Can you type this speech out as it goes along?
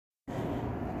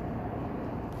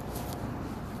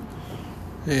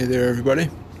Hey there, everybody.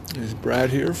 It's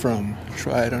Brad here from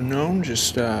Try It Unknown.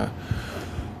 Just on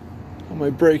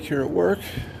my break here at work.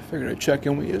 Figured I'd check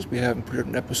in with you. We haven't put out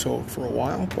an episode for a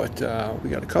while, but we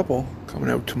got a couple coming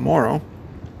out tomorrow.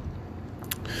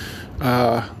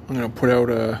 I'm going to put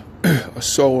out a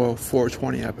solo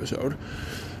 420 episode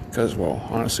because, well,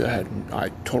 honestly, I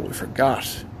totally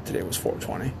forgot today was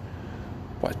 420,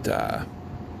 but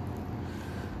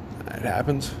it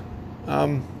happens.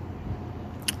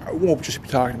 I won't just be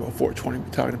talking about 420, we'll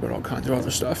be talking about all kinds of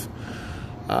other stuff.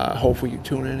 Hopefully you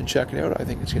tune in and check it out. I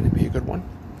think it's going to be a good one.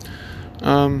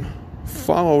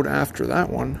 Followed after that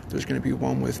one, there's going to be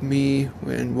one with me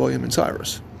and William and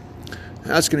Cyrus. And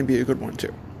that's going to be a good one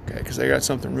too, okay? Because I got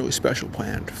something really special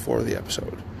planned for the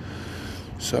episode.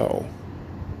 So,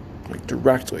 like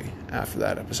directly after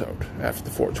that episode, after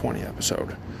the 420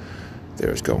 episode,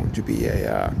 there's going to be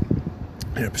an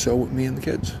episode with me and the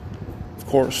kids. Of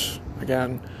course,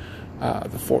 again,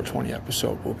 the 420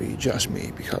 episode will be just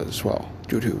me because, well,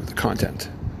 due to the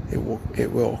content it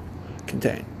will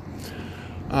contain.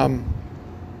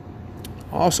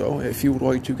 Also, if you would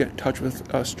like to get in touch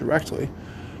with us directly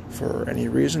for any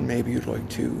reason, maybe you'd like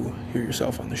to hear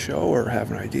yourself on the show or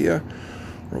have an idea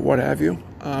or what have you,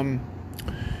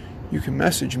 you can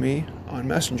message me on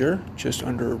Messenger just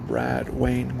under Brad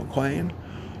Wayne McLean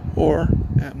or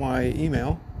at my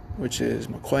email, which is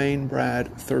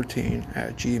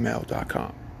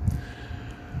mcleanbrad13@gmail.com.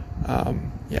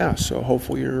 So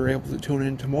hopefully you're able to tune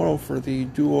in tomorrow for the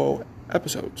duo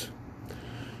episodes.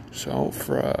 So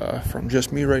from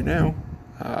just me right now,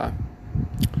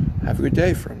 have a good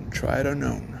day from Try It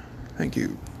Unknown. Thank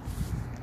you.